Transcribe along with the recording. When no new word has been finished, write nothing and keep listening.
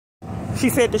She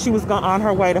said that she was on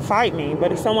her way to fight me.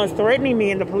 But if someone's threatening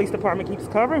me and the police department keeps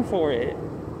covering for it,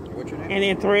 what's your name? And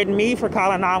then threaten me for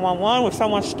calling 911, if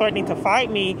someone's threatening to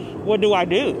fight me, what do I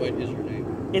do? What is your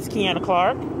name? It's Kiana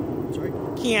Clark. Sorry?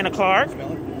 Kiana Clark.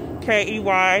 Spell it?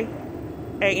 K-E-Y-A-N-A.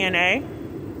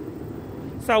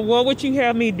 So what would you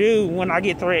have me do when I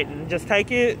get threatened? Just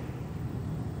take it?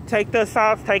 Take the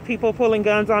assaults, take people pulling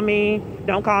guns on me,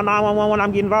 don't call 911 when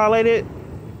I'm getting violated?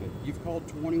 You've called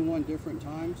 21 different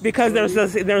times? Because there's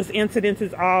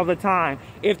incidences all the time.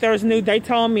 If there's new, they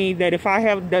told me that if I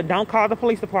have, don't call the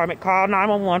police department, call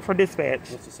 911 for dispatch.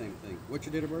 That's the same thing. What's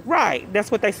your date of birth? Right,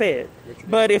 that's what they said.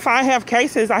 But if I have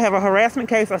cases, I have a harassment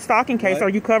case, a stalking case, are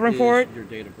you covering for it? Your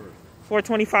date of birth?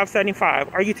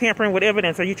 4/25/75. Are you tampering with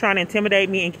evidence? Are you trying to intimidate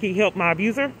me and help my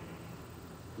abuser?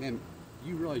 Ma'am,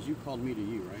 you realize you called me to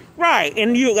you, right? Right,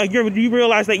 and you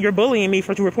realize that you're bullying me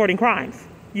for reporting crimes.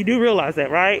 You do realize that,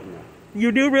 right? No.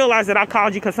 You do realize that I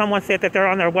called you because someone said that they're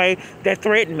on their way that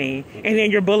threatened me, and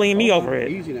then you're bullying me over it.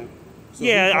 Easy now. So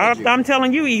yeah, I'm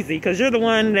telling you easy because you're the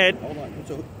one that. Hold on.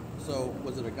 So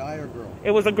was it a guy or a girl?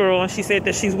 It was a girl, and she said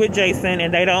that she's with Jason,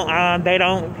 and he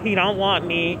don't want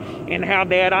me, and how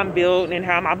bad I'm built, and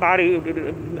how my body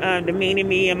demeaning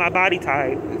me and my body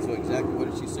type. And so exactly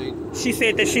what did she say? She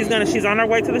said that she's on her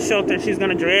way to the shelter, and she's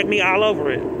gonna drag me all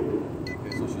over it.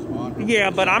 Okay, so she's on her Yeah,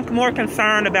 but I'm more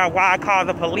concerned about why I called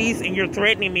the police, and you're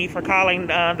threatening me for calling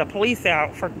the police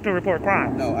out to report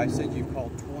crime. No, I said you've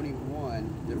called 21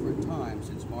 different times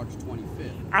since March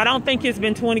 25th. I don't think it's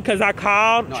been 20 because I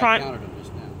called. No, I counted them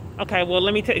just now. Okay, well,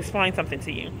 let me explain something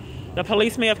to you. The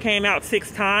police may have came out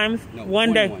 6 times. No,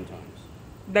 one 21 day. times.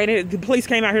 They did. The police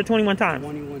came out here 21 times.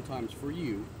 21 times for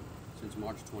you since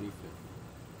March 25th.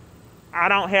 I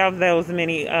don't have those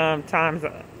many times.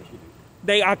 Yes, you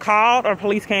do. I called or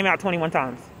police came out 21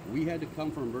 times. We had to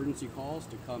come for emergency calls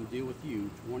to come deal with you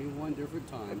 21 different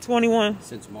times. 21.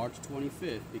 Since March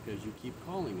 25th because you keep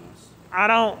calling us.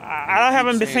 I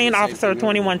haven't been seeing officer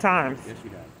 21 times. Yes, you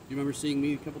have. Do you remember seeing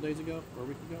me a couple days ago or a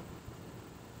week ago?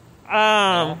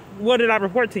 What did I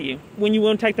report to you? When you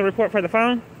wouldn't take the report for the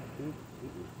phone?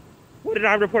 What did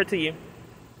I report to you?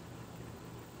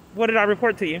 What did I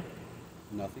report to you?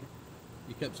 Nothing.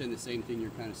 You kept saying the same thing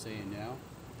you're kind of saying now.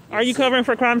 Are you covering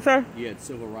for crime, sir? You had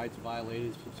civil rights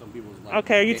violated. Some people's like.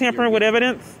 Okay, are you tampering with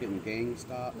evidence? Getting gang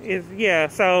stopped. Yeah.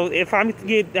 So if I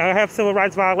have civil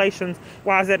rights violations,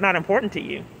 why is that not important to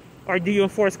you? Or do you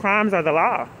enforce crimes or the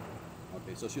law?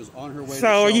 Okay, so she was on her way.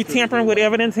 So are you tampering with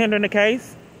evidence hindering the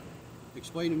case?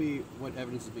 Explain to me what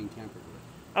evidence is being tampered with.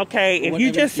 Okay, if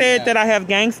you just said that I have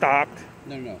gang stalked.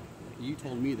 No. You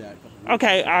told me that.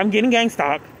 Okay, I'm getting gang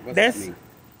stalked. What's that mean?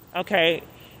 Okay.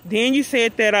 Then you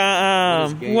said that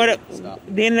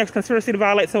then there's conspiracy to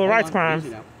violate civil rights crimes.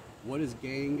 What is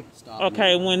gang stalking?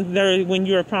 Okay, when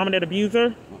you're a prominent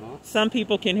abuser, some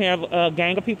people can have a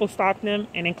gang of people stalk them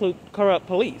and include corrupt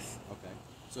police. Okay.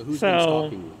 So who's been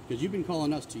stalking you? Because you've been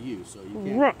calling us to you, so you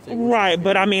can't say right,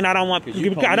 but I mean I don't want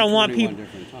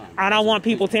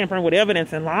people tampering with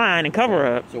evidence and lying and cover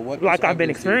up like I've been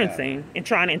experiencing and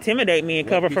trying to intimidate me and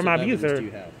cover for my abuser. What piece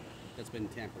of evidence do you have that's been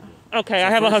tampered with? Okay, so I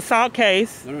have an assault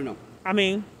case. No. I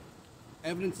mean,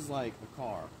 evidence is like a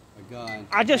car, a gun.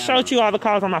 I just showed you all the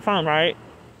calls on my phone, right?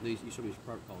 You showed me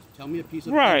your calls. Tell me a piece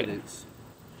of evidence.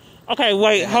 Okay,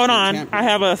 wait, hold on. I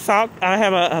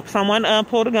have someone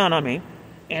pulled a gun on me,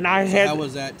 and how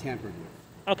was that tampered with?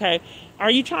 Okay,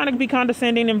 are you trying to be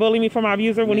condescending and bully me for my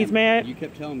abuser when he's mad? You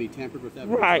kept telling me tampered with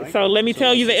evidence. Right. So let me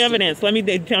tell you the evidence.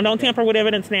 Don't tamper with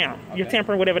evidence now. Okay. You're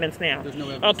tampering with evidence now. There's no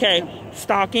evidence. Okay,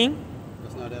 stalking.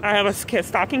 That's not evidence. I have a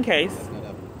stalking case. That's not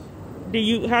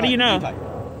evidence. How do you know?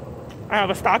 I have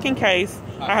a stalking case.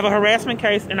 I have a harassment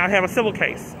case, and I have a civil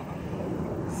case.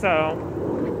 So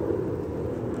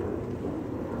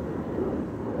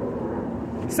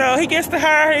he gets to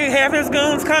have his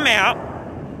goons come out.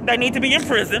 They need to be in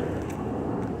prison.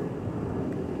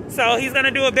 So he's going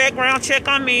to do a background check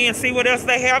on me and see what else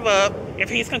they have up. If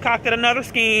he's concocted another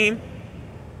scheme,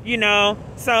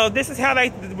 So this is how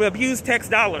they abuse tax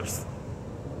dollars.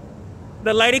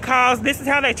 The lady calls. This is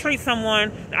how they treat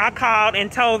someone. I called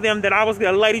and told them that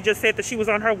the lady just said that she was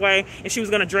on her way and she was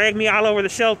going to drag me all over the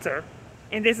shelter.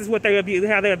 And this is what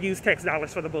how they abuse tax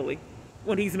dollars for the bully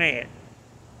when he's mad.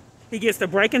 He gets to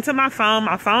break into my phone.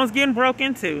 My phone's getting broke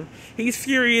into. He's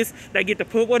furious. They get to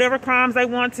put whatever crimes they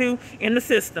want to in the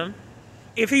system.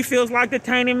 If he feels like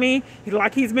detaining me,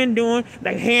 like he's been doing,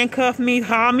 they handcuff me,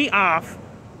 haul me off.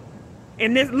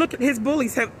 And look at his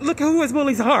bullies. Look at who his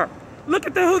bullies are. Look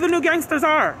at who the new gangsters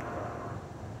are.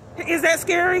 Is that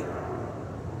scary?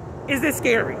 Is this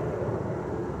scary?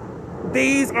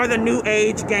 These are the new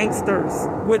age gangsters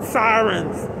with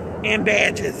sirens and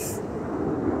badges.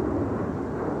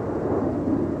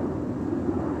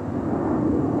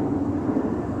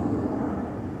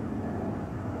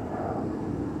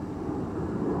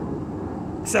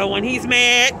 So when he's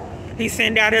mad, he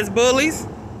send out his bullies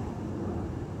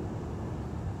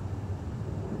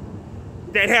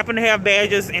that happen to have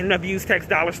badges and abuse tax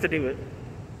dollars to do it.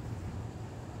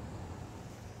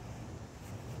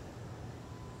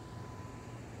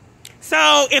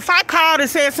 So if I called and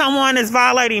said someone is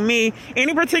violating me,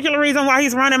 any particular reason why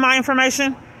he's running my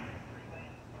information?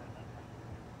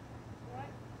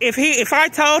 If I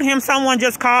told him someone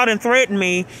just called and threatened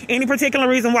me, any particular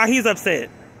reason why he's upset?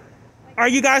 Are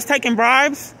you guys taking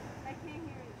bribes? I can't hear you.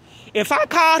 If I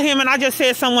called him and I just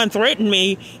said someone threatened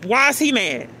me, why is he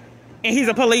mad? And he's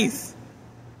a police.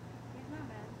 He's not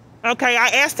mad. Okay, I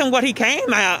asked him what he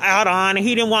came out on, and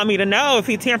he didn't want me to know. If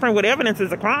he tampering with evidence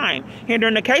is a crime.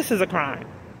 Hindering the case is a crime.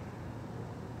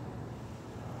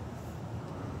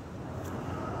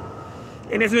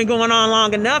 And it's been going on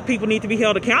long enough. People need to be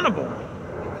held accountable.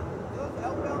 Those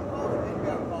outbound calls or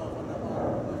inbound calls on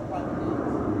those private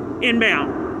lines?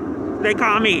 Inbound. They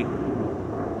call me.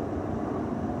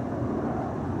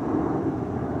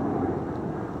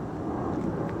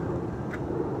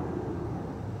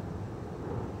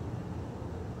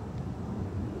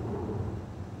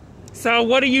 So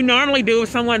what do you normally do if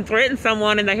someone threatens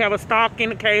someone and they have a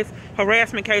stalking case,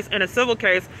 harassment case, and a civil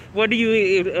case? What do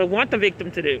you want the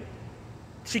victim to do?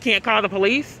 She can't call the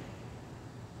police?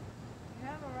 You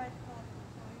have a right to call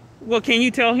the police. Well, can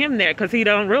you tell him that? Because he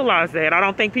don't realize that. I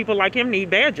don't think people like him need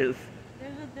badges.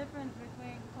 There's a difference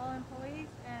between calling police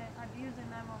and abusing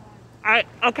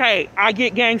 911. I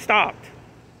get gang stalked.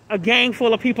 A gang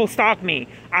full of people stalk me.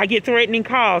 I get threatening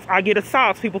calls. I get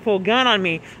assaults. People pull a gun on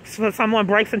me. So someone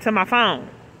breaks into my phone.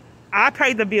 I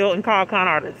pay the bill and call con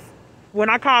artists. When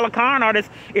I call a con artist,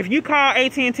 if you call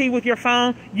AT&T with your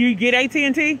phone, you get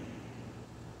AT&T?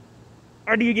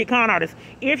 Or do you get con artists?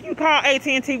 If you call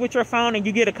AT&T with your phone and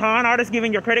you get a con artist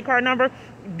giving your credit card number,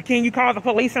 can you call the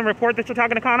police and report that you're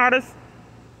talking to con artists?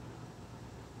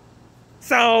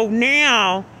 So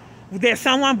now there's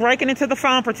someone breaking into the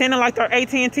phone, pretending like they're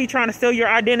AT&T trying to steal your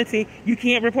identity. You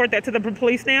can't report that to the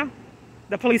police now?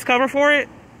 The police cover for it?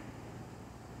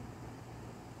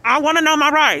 I want to know my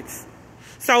rights.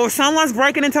 So if someone's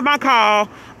breaking into my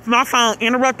phone,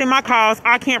 interrupting my calls,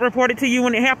 I can't report it to you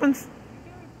when it happens?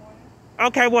 You can report it.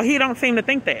 Okay, well, he don't seem to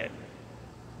think that.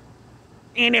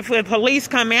 And if the police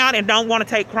come out and don't want to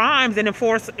take crimes and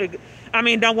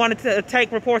don't want to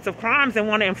take reports of crimes and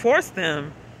want to enforce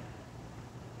them,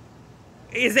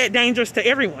 is that dangerous to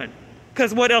everyone?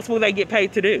 Because what else will they get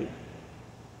paid to do?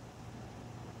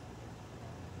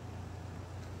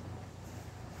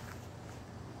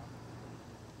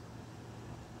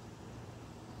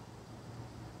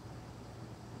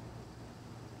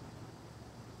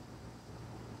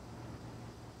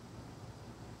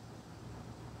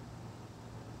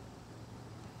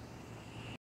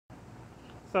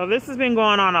 So this has been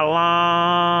going on a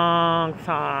long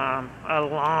time.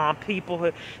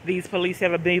 These police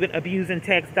have been abusing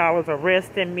tax dollars,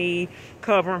 arresting me,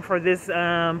 covering for this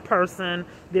person,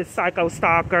 this psycho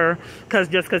stalker,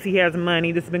 just because he has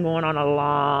money. This has been going on a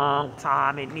long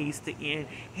time. It needs to end.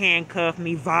 Handcuffed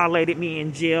me, violated me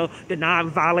in jail,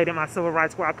 violated my civil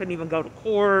rights where I couldn't even go to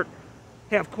court,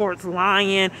 have courts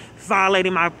lying,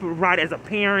 violating my right as a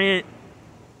parent.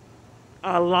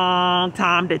 A long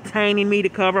time, detaining me to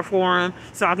cover for him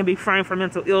so I can be framed for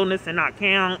mental illness and not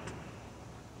count.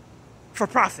 For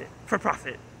profit.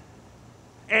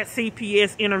 At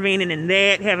CPS, intervening in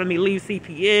that, having me leave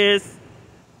CPS.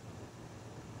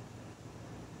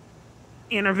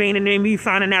 Intervening in me,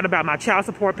 finding out about my child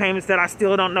support payments that I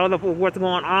still don't know what's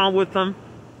going on with them.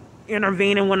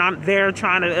 Intervening when I'm there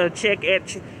trying to check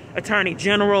at Attorney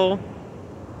General.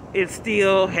 It's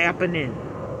still happening.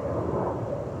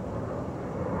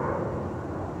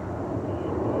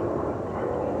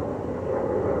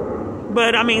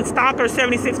 But, stalkers,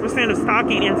 76% of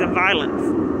stalking ends in violence.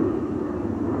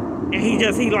 And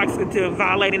he likes to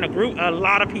violate in a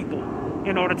lot of people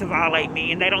in order to violate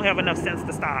me. And they don't have enough sense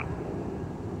to stop.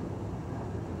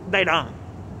 They don't.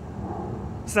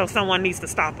 So someone needs to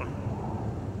stop them.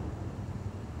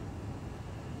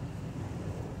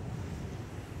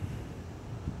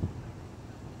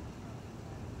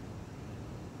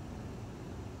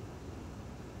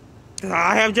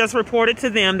 I have just reported to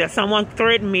them that someone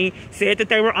threatened me, said that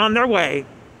they were on their way,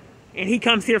 and he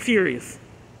comes here furious.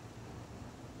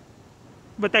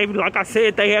 But like I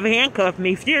said, they have handcuffed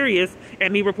me furious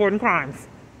at me reporting crimes.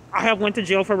 I have went to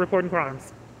jail for reporting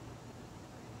crimes.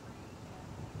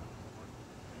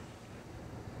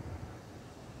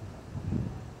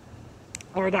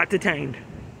 Or got detained.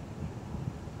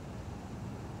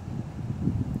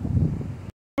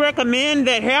 Recommend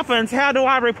that happens. How do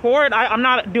I report?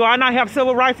 Do I not have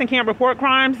civil rights and can't report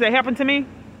crimes that happen to me?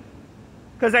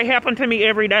 because they happen to me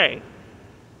every day.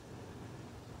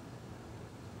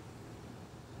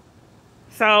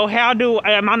 So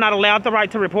am I not allowed the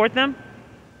right to report them?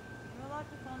 You're allowed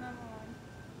to call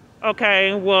 911.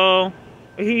 Okay, well,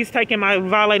 he's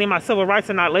violating my civil rights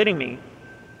and not letting me.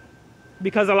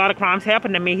 Because a lot of crimes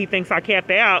happen to me, he thinks I capped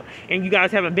out, and you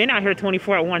guys haven't been out here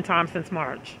 24 at one time since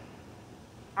March.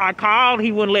 I called,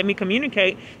 he wouldn't let me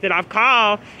communicate that I've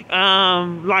called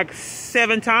like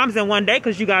 7 times in one day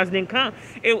because you guys didn't come.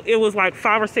 It was like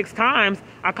 5 or 6 times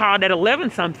I called at 11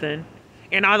 something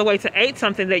and all the way to 8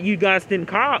 something that you guys didn't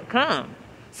come.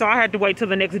 So I had to wait till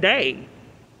the next day.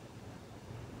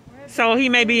 So he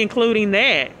may be including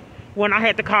that when I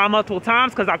had to call multiple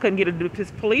times because I couldn't get the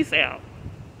police out.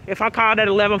 If I called at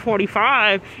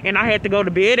 11:45 and I had to go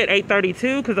to bed at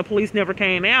 8:32 because the police never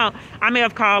came out, I may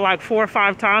have called like 4 or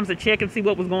 5 times to check and see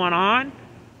what was going on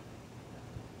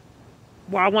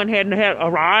while one hadn't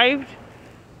arrived.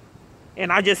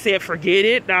 And I just said, forget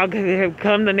it. I'll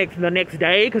come the next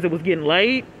day because it was getting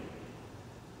late.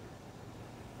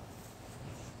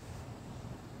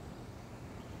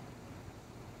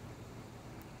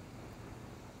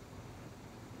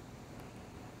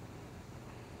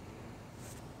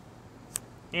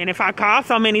 And if I call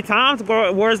so many times,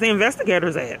 where's the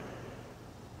investigators at?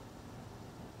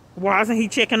 Why isn't he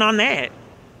checking on that?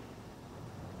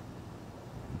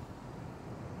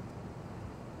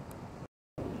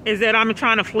 Is that I'm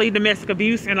trying to flee domestic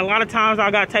abuse, and a lot of times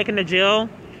I got taken to jail,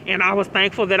 and I was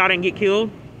thankful that I didn't get killed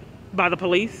by the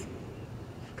police.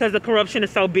 Because the corruption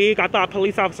is so big, I thought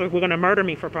police officers were going to murder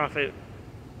me for profit.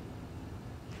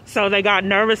 So they got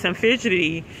nervous and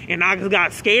fidgety, and I just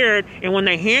got scared, and when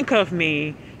they handcuffed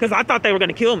me, because I thought they were going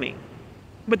to kill me.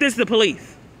 But this is the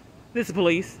police. This is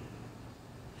police.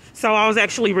 So I was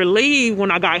actually relieved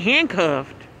when I got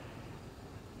handcuffed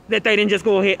that they didn't just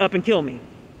go ahead up and kill me.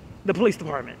 The police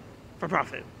department, for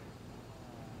profit.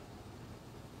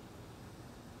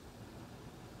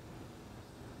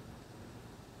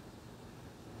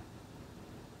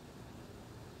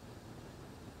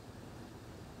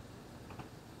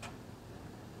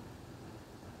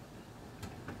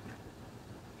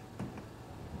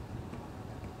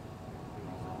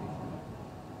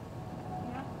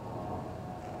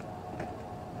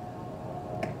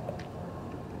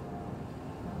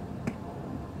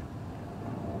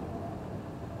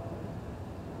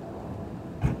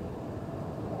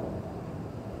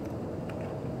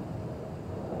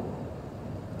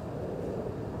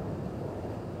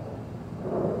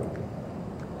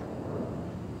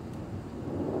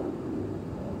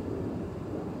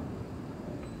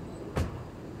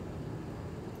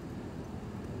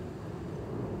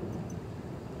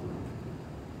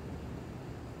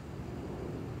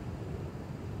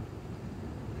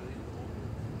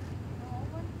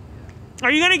 Are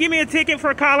you going to give me a ticket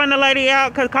for calling the lady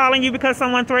out, calling you because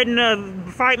someone threatened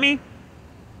to fight me?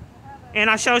 And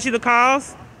I showed you the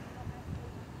calls?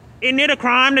 Isn't it a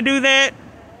crime to do that?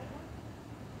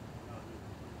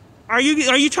 Are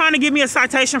you trying to give me a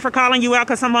citation for calling you out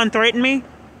because someone threatened me?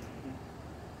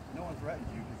 No one threatened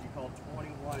you because you called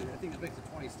 21. I think it makes the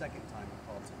 22nd time you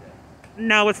called today.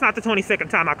 No, it's not the 22nd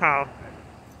time I called.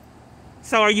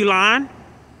 So are you lying?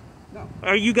 No.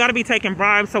 Or you got to be taking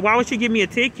bribes, so why would you give me a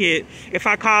ticket if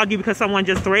I called you because someone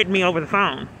just threatened me over the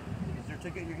phone? Is there a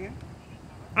ticket in your hand?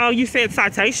 Oh, you said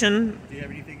citation. Do you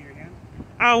have anything in your hand?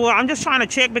 Oh, well, I'm just trying to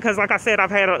check because, like I said,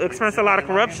 I've had experienced a lot of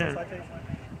corruption.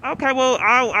 Okay, well,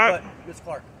 But, Ms.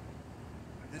 Clark,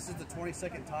 this is the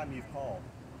 22nd time you've called.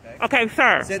 Okay,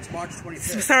 sir. Since March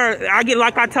 25th. Sir,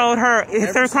 like I told her,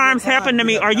 if there crimes happen to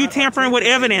me, are you tampering with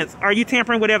evidence? Are you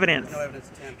tampering with evidence? No evidence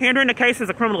of tampering. Hindering the case is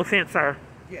a criminal offense, sir.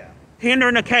 Yeah.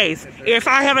 Hindering a case. If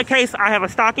I have a case, I have a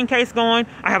stalking case going,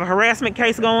 I have a harassment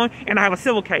case going, and I have a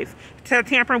civil case.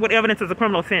 Tampering with evidence is a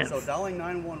criminal offense. So dialing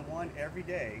 911 every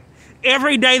day.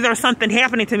 Every day there's something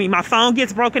happening to me. My phone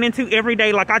gets broken into every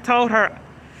day. Like I told her,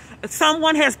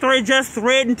 someone has just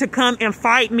threatened to come and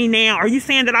fight me now. Are you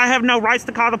saying that I have no rights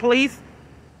to call the police?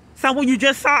 Someone, you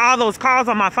just saw all those calls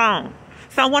on my phone.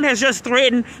 Someone has just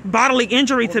threatened bodily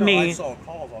injury to me. I saw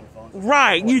calls on the phone.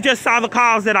 Right, you just saw the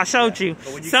calls that I showed you.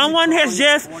 Someone has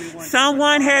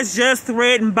just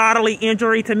threatened bodily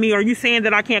injury to me. Are you saying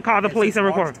that I can't call the police and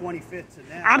report?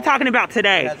 I'm talking about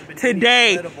today.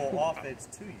 Today.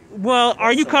 Well,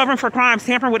 are you covering for crimes?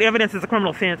 Tampering with evidence is a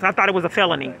criminal offense. I thought it was a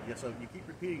felony. Yeah, so you keep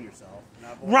repeating yourself.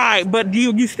 Right, but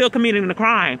you still committing the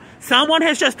crime. Someone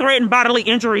has just threatened bodily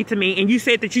injury to me, and you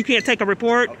said that you can't take a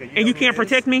report and you can't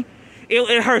protect me.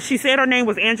 She said her name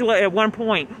was Angela at one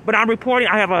point, but I'm reporting.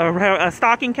 I have a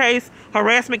stalking case,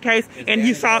 harassment case, and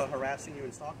you saw harassing you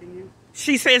and stalking you.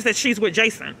 She says that she's with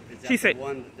Jason. Is that the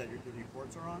one that your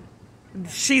reports are on?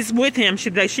 She's with him.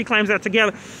 She claims they're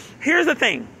together. Here's the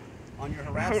thing. On your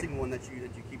harassing one that you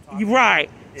keep talking Right.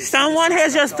 about, Someone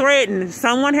has just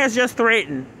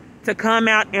threatened to come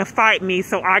out and fight me,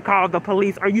 so I called the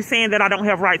police. Are you saying that I don't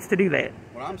have rights to do that?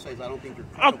 What I'm saying is I don't think you're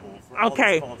credible for all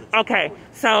Okay. these calls that you're Okay. calling.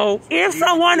 So if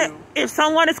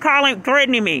someone is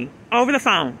threatening me over the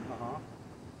phone,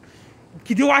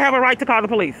 do I have a right to call the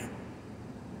police?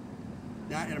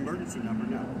 Not an emergency number,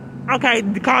 no. Okay,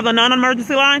 call the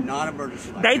non-emergency line?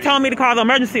 Non-emergency line. They told me to call the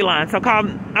emergency line, so call,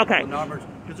 okay.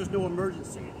 Because there's no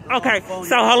emergency. Okay,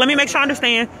 so let me make sure I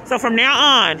understand. So from now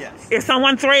on, Yes. if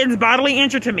someone threatens bodily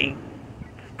injury to me,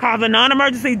 call the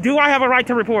non-emergency, do I have a right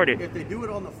to report it? If they do it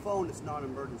on the phone, it's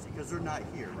non-emergency because they're not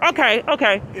here. Right?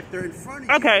 Okay. If they're in front of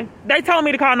you, Okay, they told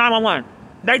me to call 911.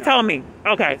 They told me.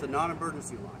 Okay. it's a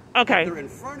non-emergency line. Okay. If they're in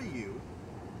front of you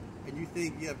and you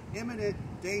think you have imminent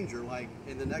danger, like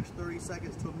in the next 30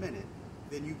 seconds to a minute,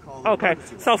 then you call the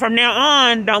emergency line. So from now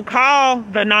on, don't call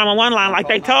the 911 line like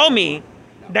they told me. No.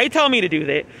 They told me to do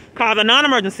that. Call the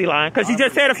non-emergency line, because you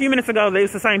just said a few minutes ago that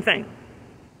it's the same thing.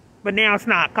 But now it's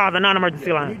not. Call the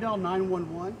non-emergency When line. you dial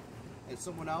 911 and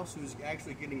someone else who's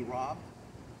actually getting robbed,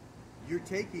 you're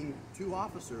taking 2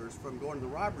 officers from going to the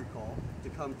robbery call to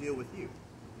come deal with you. You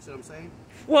see what I'm saying?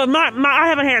 Well, I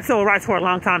haven't had civil rights for a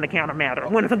long time to counter matter.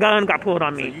 When the gun got pulled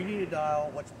on So me. you need to dial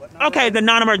what number? Okay, the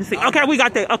non-emergency. Okay, we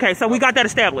got that. Okay, so we got that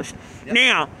established. Yep.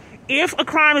 Now, if a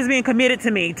crime is being committed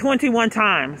to me 21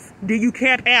 times, do you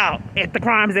cap out at the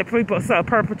crimes that a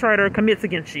perpetrator commits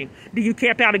against you? Do you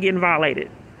cap out at getting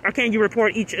violated? Or can you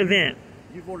report each event?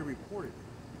 You've already reported.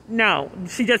 No,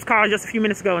 she just called just a few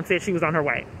minutes ago and said she was on her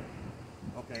way.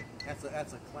 Okay,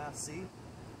 that's a Class C.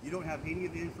 You don't have any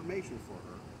of the information for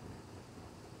her.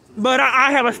 So But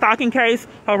I have a stalking case,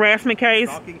 harassment case.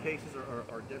 stalking cases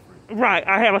are different. Right,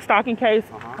 I have a stalking case,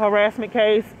 harassment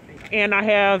case, and I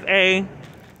have a,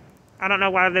 I don't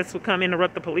know why this would come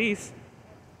interrupt the police.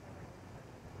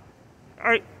 All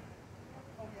right.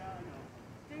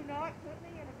 Do not put me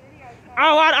in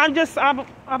a video call.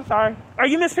 I'm sorry. Are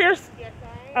you Miss Pierce? Yes,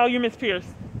 I am. Oh, you're Miss Pierce.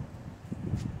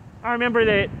 I remember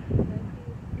that.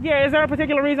 Yeah, is there a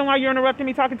particular reason why you're interrupting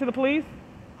me talking to the police?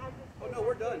 Oh no,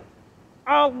 we're done.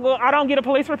 Oh, well, I don't get a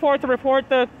police report to report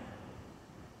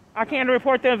I can't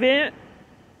report the event?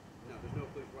 No, there's no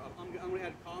police. I'm going to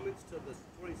add comments to the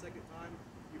 22nd time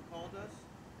you called us,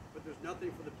 but there's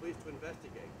nothing for the police to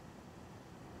investigate.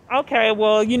 Okay,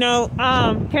 well,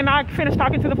 can I finish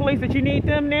talking to the police that you need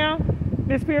them now,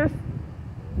 Miss Pierce?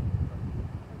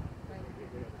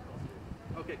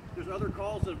 Okay, there's other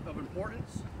calls of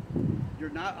importance.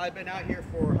 I've been out here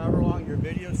for however long your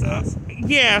video says.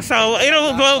 Yeah, so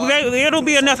it'll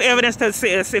be enough evidence to see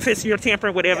if you're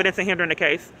tampering with evidence and hindering the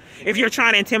case. If you're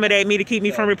trying to intimidate me to keep me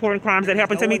from reporting crimes that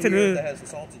happen to me that has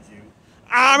assaulted you.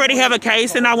 I already have a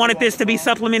case, and I wanted this to be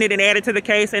supplemented and added to the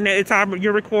case, and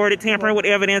you're recorded tampering with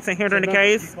evidence and hindering the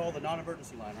case. You call the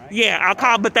non-emergency line, right? Yeah, I'll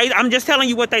call, but I'm just telling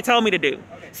you what they told me to do.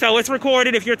 So it's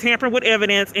recorded if you're tampering with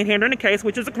evidence and hindering the case,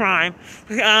 which is a crime.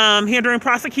 Hindering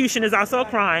prosecution is also a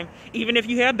crime, even if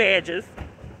you have badges.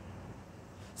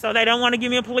 So they don't want to give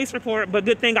me a police report, but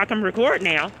good thing I can record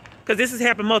now, because this has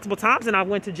happened multiple times, and I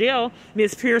went to jail.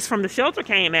 Ms. Pierce from the shelter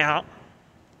came out.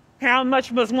 How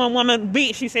much must one woman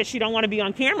beat? She said she don't want to be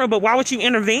on camera, but why would you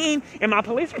intervene in my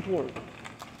police report?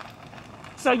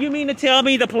 So you mean to tell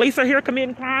me the police are here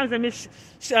committing crimes and Ms.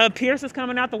 Pierce is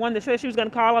coming out, the one that said she was going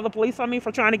to call all the police on me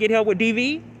for trying to get help with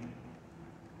DV?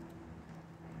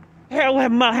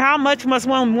 How much must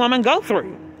one woman go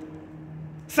through?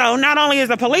 So not only is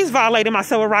the police violating my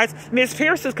civil rights, Ms.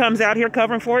 Pierce comes out here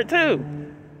covering for it too.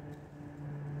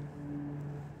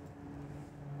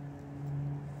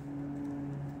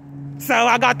 So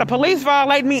I got the police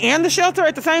violating me and the shelter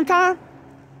at the same time?